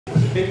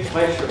big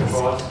pleasure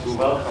for us to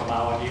welcome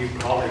our new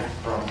colleague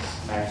from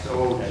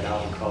Max-O that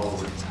I will call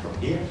from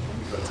here,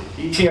 because it's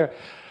easier.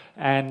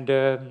 And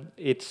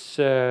it's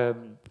a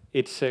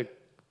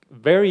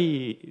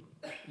very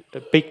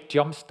big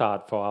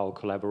jumpstart for our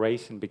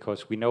collaboration,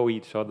 because we know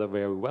each other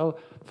very well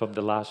from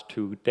the last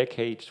 2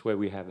 decades, where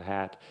we have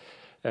had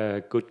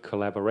good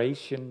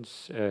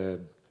collaborations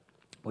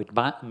with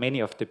many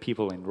of the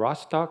people in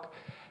Rostock.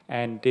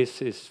 And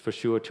this is for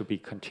sure to be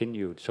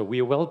continued. So we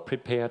are well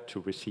prepared to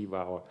receive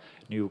our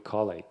new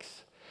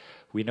colleagues.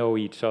 We know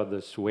each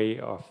other's way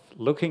of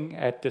looking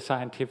at the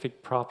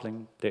scientific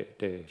problem,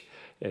 and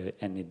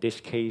in this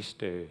case,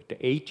 the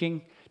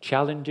aging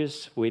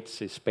challenges,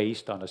 which is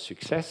based on a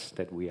success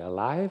that we are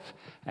alive.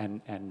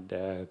 And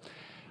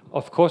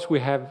of course, we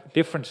have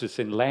differences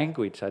in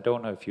language. I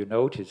don't know if you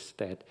noticed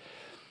that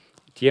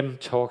Jim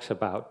talks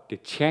about the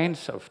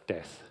chance of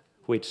death,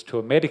 which to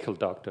a medical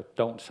doctor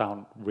don't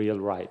sound real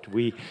right.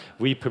 We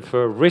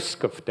prefer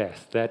risk of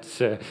death. That's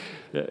the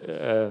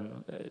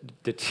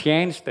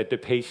chance that the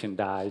patient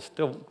dies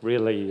don't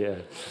really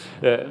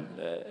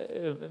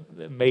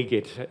make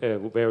it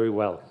very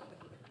well.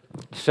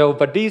 So,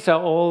 but these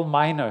are all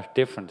minor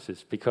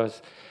differences,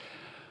 because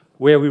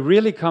where we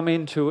really come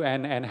into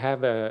and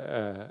have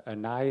a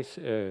nice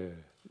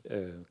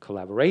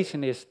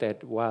collaboration is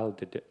that while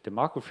the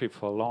demography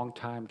for a long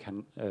time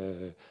can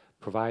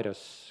provide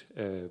us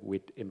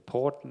with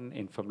important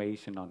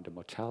information on the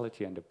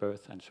mortality and the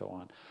birth and so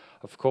on.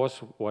 Of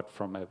course, what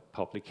from a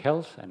public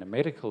health and a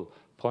medical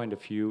point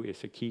of view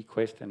is a key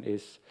question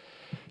is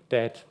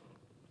that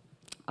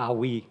are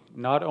we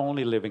not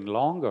only living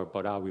longer,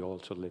 but are we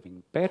also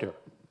living better?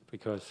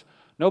 Because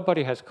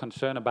nobody has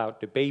concern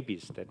about the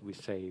babies that we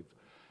save.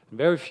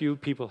 Very few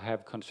people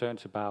have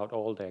concerns about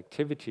all the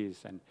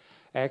activities and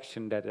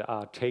action that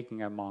are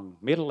taken among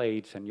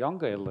middle-aged and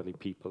younger elderly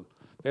people.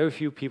 Very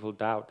few people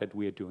doubt that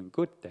we are doing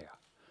good there.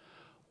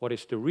 What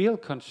is the real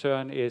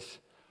concern is,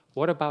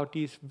 what about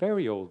these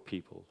very old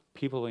people?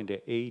 People in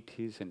the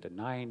 80s, in the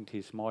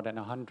 90s, more than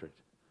 100.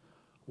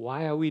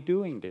 Why are we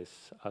doing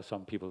this, as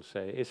some people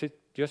say? Is it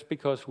just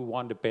because we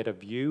want a better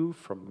view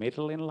from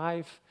middle in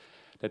life?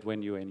 That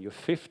when you're in your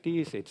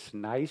 50s, it's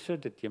nicer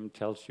that Jim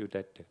tells you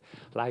that the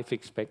life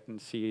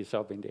expectancy is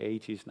up in the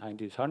 80s,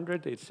 90s,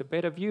 100. It's a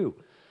better view.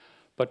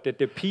 But that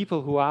the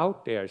people who are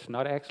out there is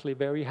not actually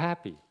very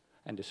happy.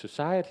 And the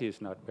society is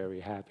not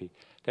very happy,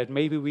 that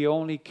maybe we're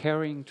only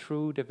carrying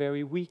through the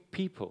very weak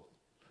people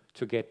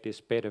to get this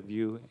better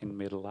view in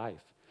middle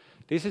life.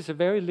 This is a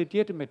very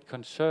legitimate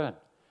concern,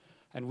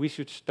 and we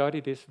should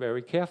study this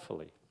very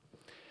carefully.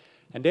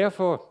 And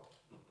therefore,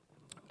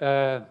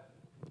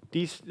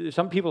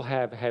 some people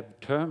have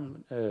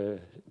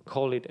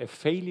call it a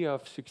failure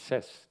of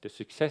success. The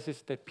success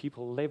is that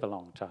people live a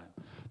long time,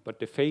 but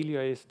the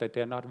failure is that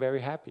they're not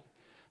very happy,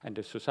 and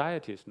the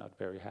society is not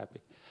very happy.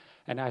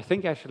 And I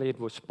think actually it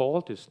was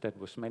Baldus that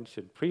was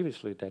mentioned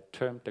previously that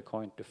termed the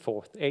coin the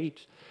 4th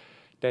age,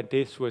 that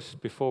this was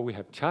before we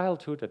have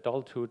childhood,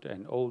 adulthood,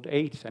 and old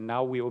age, and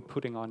now we were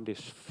putting on this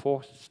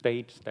 4th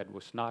stage that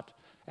was not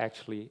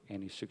actually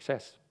any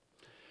success.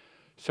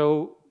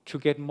 So to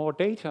get more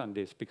data on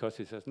this,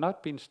 because it has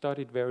not been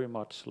studied very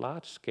much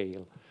large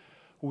scale,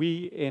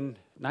 we in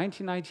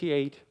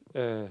 1998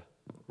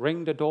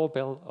 rang the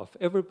doorbell of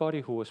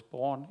everybody who was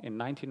born in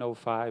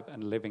 1905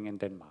 and living in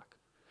Denmark.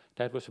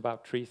 That was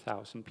about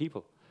 3,000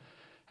 people.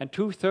 And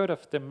 2/3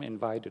 of them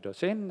invited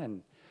us in,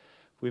 and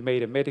we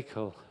made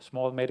a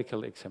small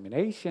medical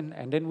examination,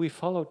 and then we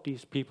followed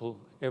these people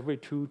every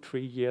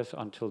 2-3 years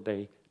until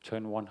they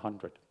turn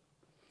 100.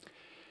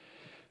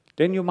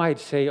 Then you might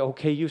say,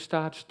 okay, you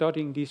start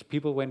studying these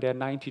people when they're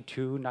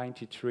 92,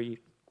 93.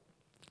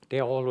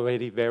 They're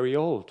already very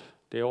old.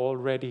 They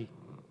already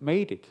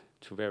made it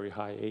to very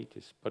high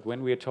ages. But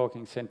when we're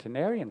talking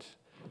centenarians,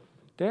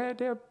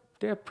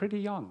 they're pretty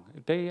young.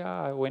 They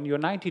are, when you're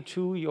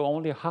 92, you're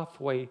only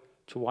halfway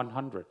to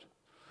 100.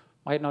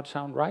 Might not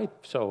sound right,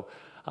 so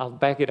I'll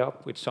back it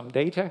up with some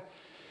data.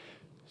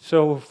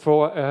 So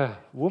for a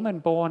woman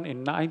born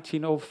in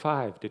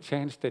 1905, the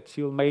chance that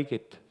she'll make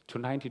it to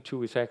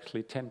 92 is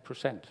actually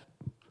 10%.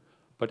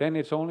 But then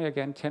it's only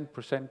again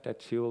 10%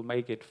 that she'll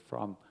make it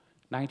from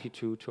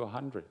 92 to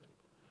 100.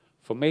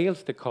 For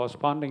males, the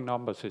corresponding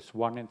numbers is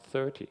 1 in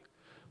 30.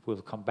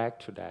 We'll come back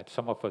to that.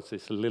 Some of us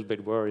is a little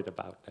bit worried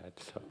about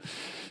that.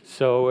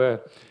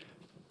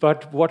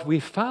 But what we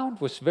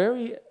found was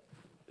very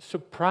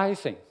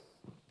surprising.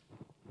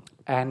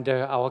 And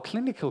our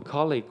clinical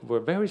colleague were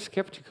very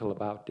skeptical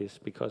about this,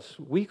 because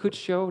we could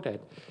show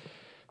that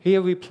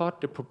here we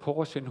plot the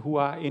proportion who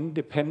are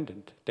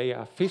independent. They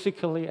are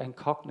physically and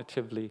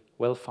cognitively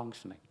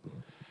well-functioning.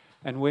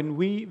 And when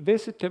we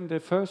visited them the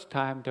first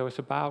time, there was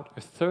about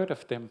 1/3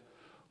 of them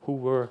who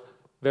were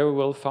very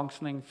well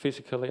functioning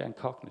physically and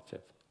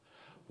cognitive.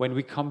 When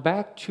we come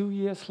back 2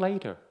 years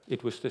later,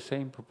 it was the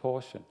same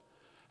proportion.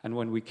 And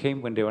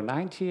when they were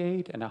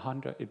 98 and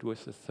 100, it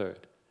was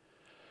 1/3.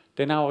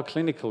 Then our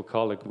clinical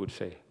colleague would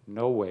say,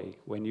 no way.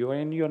 When you're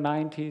in your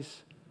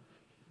 90s,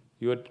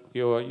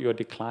 you're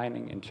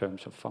declining in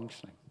terms of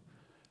functioning.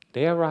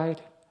 They're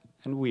right,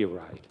 and we're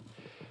right.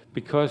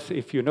 Because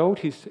if you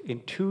notice,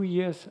 in 2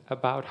 years,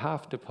 about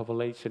half the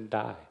population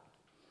die.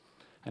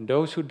 And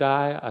those who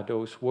die are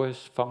those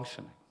worst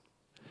functioning.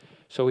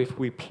 So if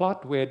we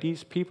plot where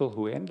these people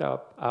who end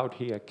up out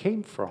here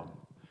came from,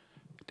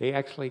 they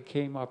actually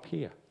came up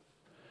here.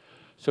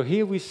 So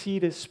here we see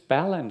this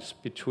balance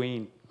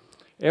between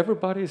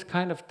everybody is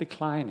kind of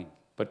declining,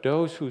 but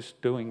those who's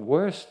doing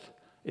worst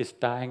is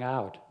dying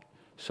out.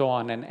 So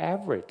on an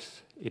average,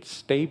 it's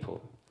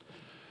stable.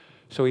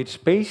 So it's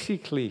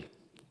basically,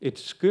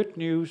 it's good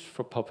news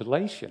for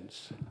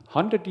populations.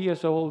 100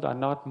 years old are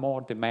not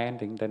more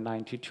demanding than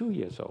 92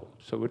 years old.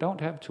 So we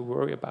don't have to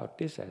worry about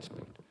this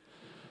aspect.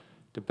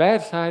 The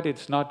bad side,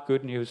 it's not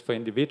good news for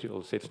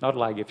individuals. It's not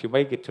like if you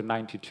make it to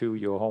 92,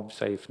 you're home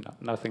safe,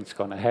 nothing's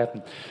going to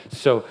happen.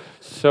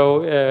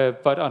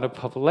 But on a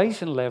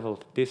population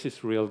level, this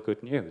is real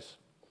good news.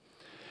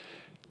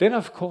 Then,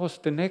 of course,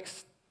 the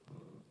next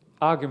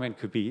argument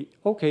could be,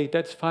 okay,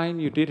 that's fine,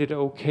 you did it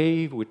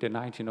okay with the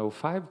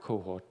 1905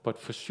 cohort, but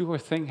for sure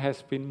thing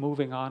has been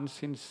moving on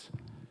since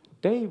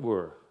they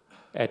were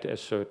at a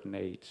certain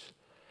age.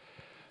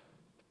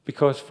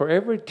 Because for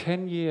every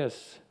 10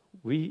 years,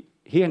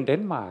 here in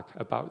Denmark,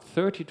 about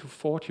 30 to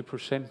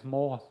 40%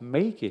 more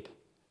make it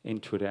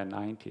into their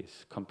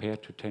 90s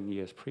compared to 10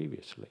 years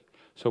previously.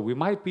 So we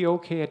might be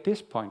okay at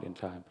this point in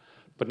time,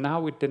 but now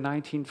with the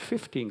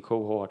 1915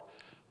 cohort,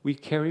 we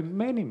carry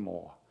many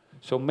more.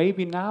 So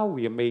maybe now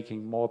we are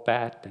making more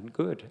bad than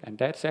good, and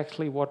that's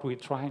actually what we're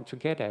trying to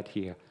get at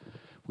here.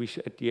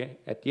 At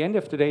the end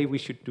of the day, we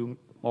should do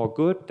more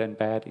good than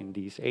bad in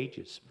these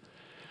ages.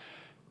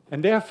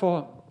 And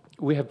therefore,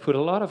 we have put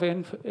a lot of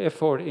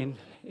effort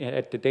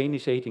at the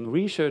Danish Aging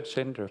Research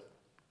Center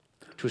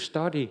to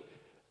study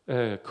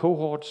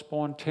cohorts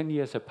born 10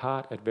 years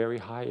apart at very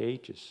high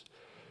ages,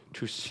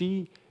 to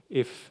see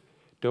if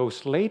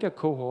those later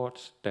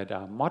cohorts that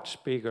are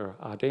much bigger,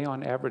 are they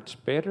on average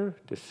better,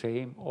 the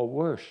same, or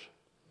worse?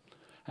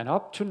 And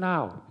up to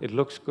now, it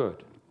looks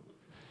good.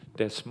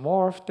 There's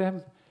more of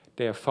them,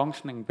 they're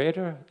functioning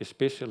better,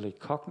 especially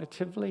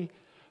cognitively,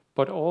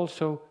 but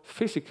also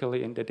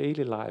physically in the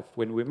daily life.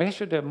 When we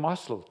measure their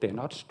muscle, they're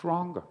not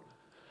stronger.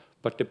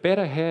 But the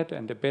better head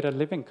and the better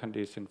living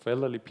condition for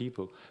elderly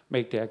people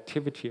make the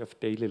activity of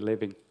daily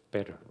living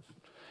better.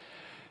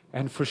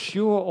 And for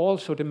sure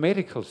also the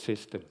medical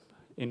system.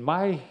 In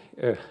my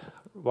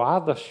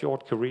rather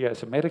short career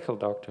as a medical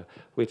doctor,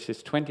 which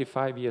is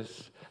 25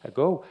 years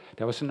ago,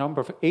 there was a number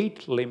of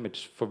age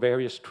limits for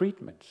various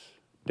treatments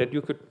that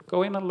you could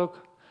go in and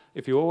look.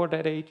 If you're over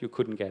that age, you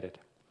couldn't get it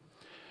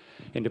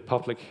in the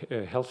public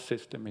health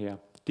system here.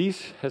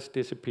 This has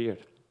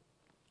disappeared.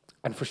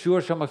 And for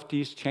sure, some of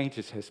these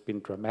changes has been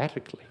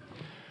dramatically.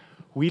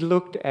 We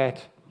looked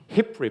at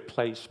hip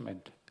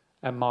replacement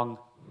among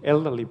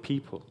elderly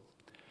people.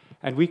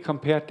 And we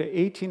compared the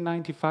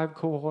 1895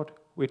 cohort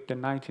with the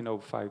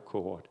 1905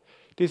 cohort.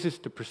 This is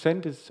the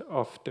percentage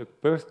of the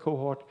birth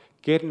cohort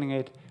getting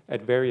it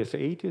at various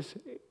ages,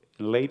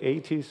 late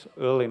 80s,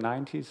 early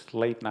 90s,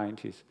 late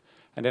 90s,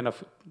 and then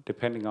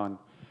depending on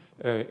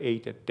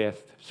age at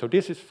death. So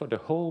this is for the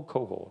whole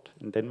cohort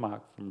in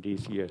Denmark from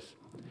these years.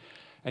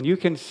 And you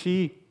can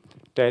see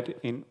that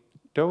in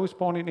those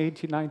born in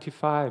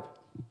 1895,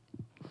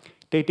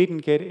 they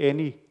didn't get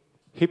any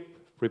hip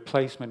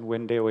replacement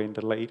when they were in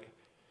the late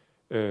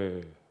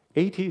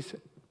 80s.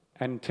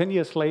 And 10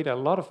 years later, a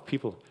lot of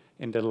people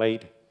in the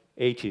late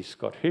 80s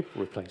got hip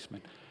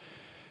replacement.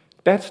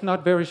 That's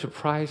not very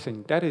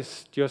surprising. That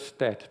is just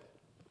that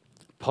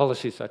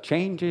policies are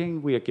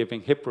changing. We are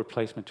giving hip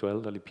replacement to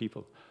elderly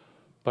people.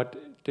 But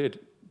the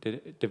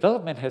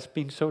development has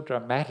been so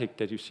dramatic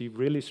that you see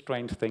really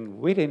strange things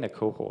within a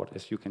cohort,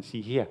 as you can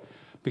see here.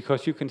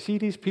 Because you can see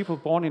these people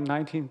born in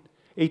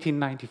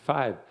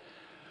 1895.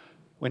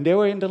 When they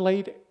were in the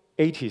late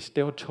 80s,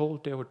 they were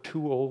told they were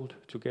too old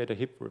to get a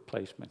hip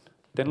replacement.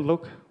 Then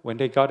look, when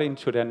they got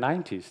into their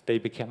 90s, they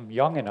became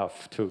young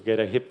enough to get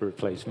a hip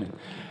replacement.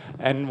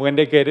 And when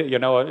they get,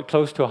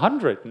 close to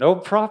 100, no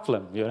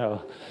problem,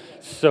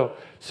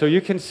 So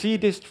you can see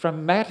this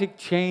dramatic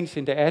change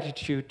in the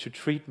attitude to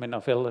treatment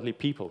of elderly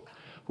people.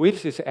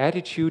 With this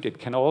attitude, it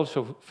can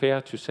also,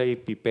 fair to say,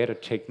 be better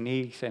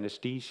techniques,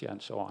 anesthesia,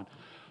 and so on.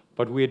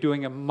 But we're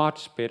doing a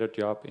much better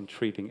job in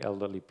treating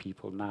elderly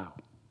people now.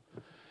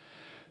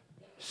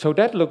 So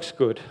that looks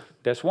good.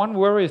 There's one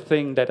worry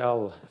thing that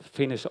I'll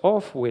finish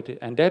off with,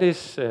 and that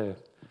is,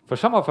 for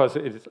some of us,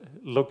 it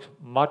looks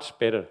much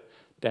better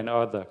than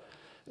others.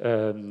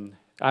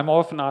 I'm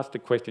often asked the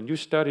question, you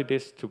study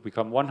this to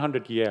become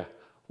 100 years,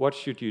 what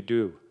should you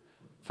do?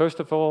 First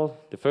of all,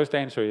 the first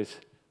answer is,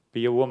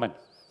 be a woman.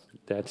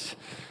 That's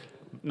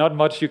not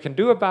much you can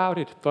do about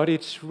it, but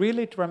it's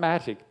really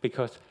dramatic,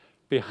 because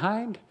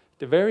behind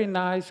the very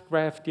nice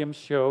graph Jim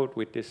showed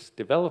with this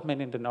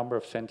development in the number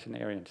of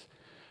centenarians,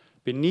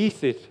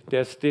 beneath it,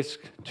 there's these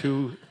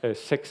two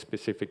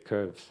sex-specific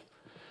curves.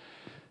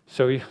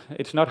 So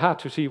it's not hard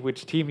to see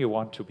which team you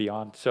want to be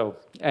on.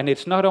 And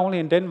it's not only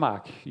in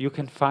Denmark. You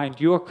can find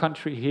your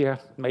country here,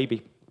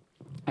 maybe.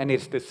 And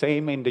it's the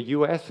same in the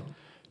US.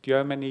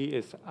 Germany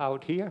is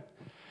out here.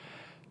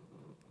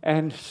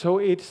 And so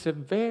it's a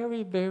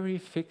very, very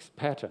fixed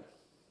pattern.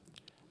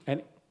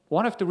 And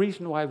one of the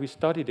reasons why we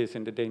study this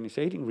in the Danish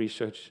Aging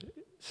Research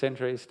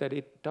Center is that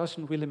it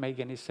doesn't really make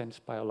any sense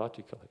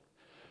biologically.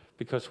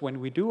 Because when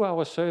we do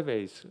our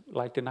surveys,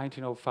 like the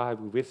 1905,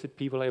 we visit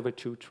people every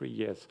 2-3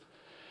 years.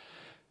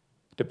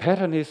 The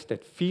pattern is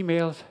that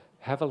females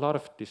have a lot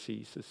of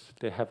diseases.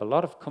 They have a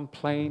lot of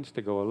complaints.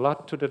 They go a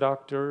lot to the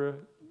doctor.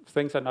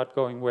 Things are not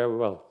going very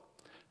well.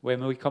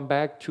 When we come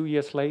back 2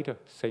 years later,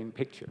 same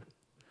picture.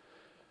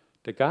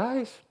 The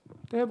guys,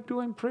 they're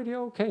doing pretty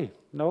okay.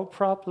 No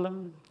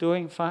problem,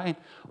 doing fine.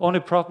 Only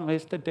problem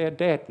is that they're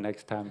dead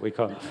next time we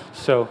come.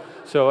 So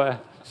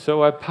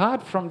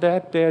apart from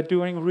that, they're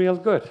doing real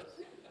good.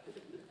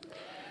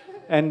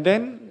 And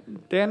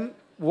then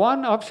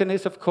one option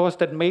is, of course,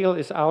 that male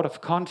is out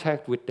of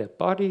contact with their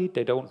body.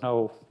 They don't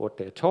know what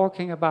they're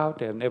talking about.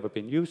 They've never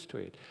been used to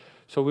it.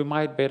 So we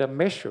might better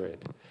measure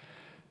it.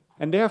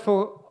 And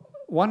therefore,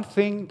 one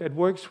thing that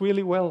works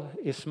really well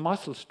is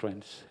muscle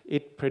strength.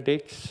 It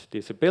predicts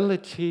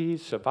disability,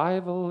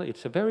 survival.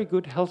 It's a very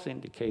good health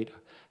indicator,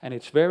 and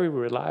it's very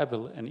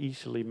reliable and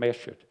easily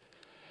measured.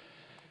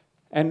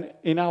 And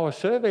in our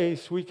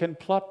surveys, we can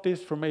plot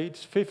this from age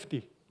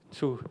 50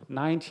 to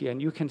 90,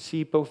 and you can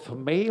see both for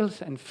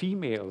males and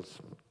females.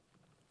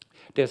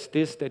 There's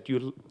this that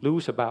you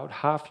lose about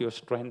half your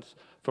strength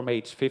from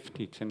age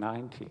 50 to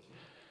 90.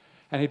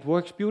 And it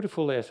works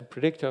beautifully as a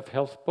predictor of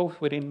health,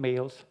 both within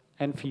males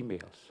and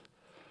females.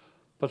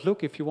 But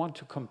look, if you want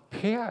to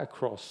compare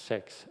across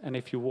sex, and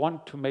if you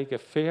want to make a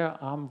fair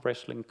arm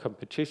wrestling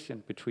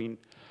competition between,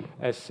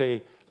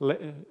 say,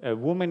 a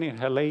woman in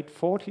her late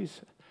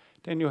 40s,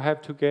 then you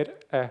have to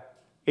get a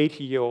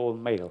 80-year-old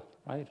male,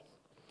 right?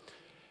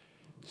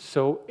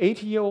 So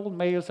 80-year-old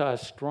males are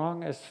as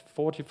strong as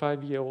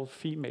 45-year-old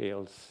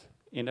females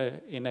in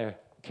a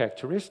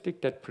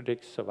characteristic that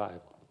predicts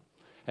survival.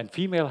 And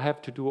females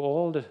have to do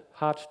all the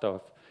hard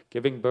stuff,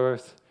 giving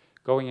birth,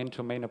 going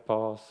into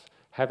menopause,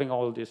 having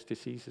all these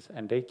diseases,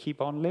 and they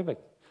keep on living.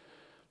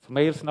 For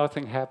males,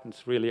 nothing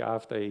happens really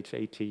after age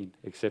 18,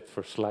 except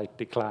for slight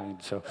decline.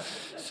 So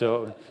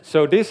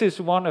this is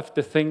one of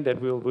the things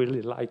that we'll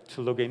really like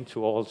to look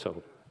into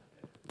also.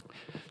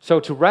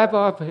 So to wrap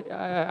up,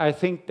 I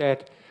think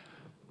that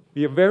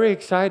we are very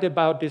excited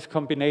about this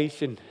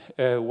combination,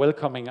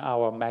 welcoming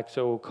our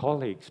Max-O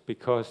colleagues,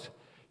 because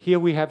here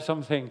we have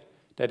something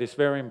that is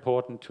very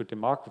important to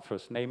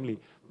demographers, namely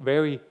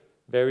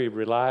very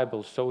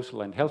reliable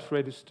social and health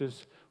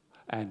registers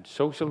and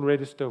social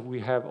register.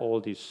 We have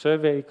all these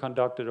surveys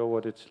conducted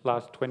over the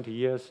last 20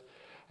 years,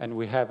 and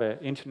we have an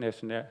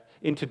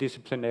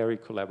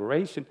interdisciplinary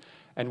collaboration,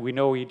 and we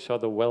know each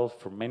other well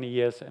for many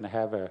years and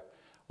have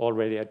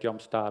already a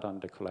jump start on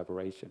the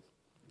collaboration.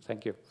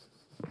 Thank you.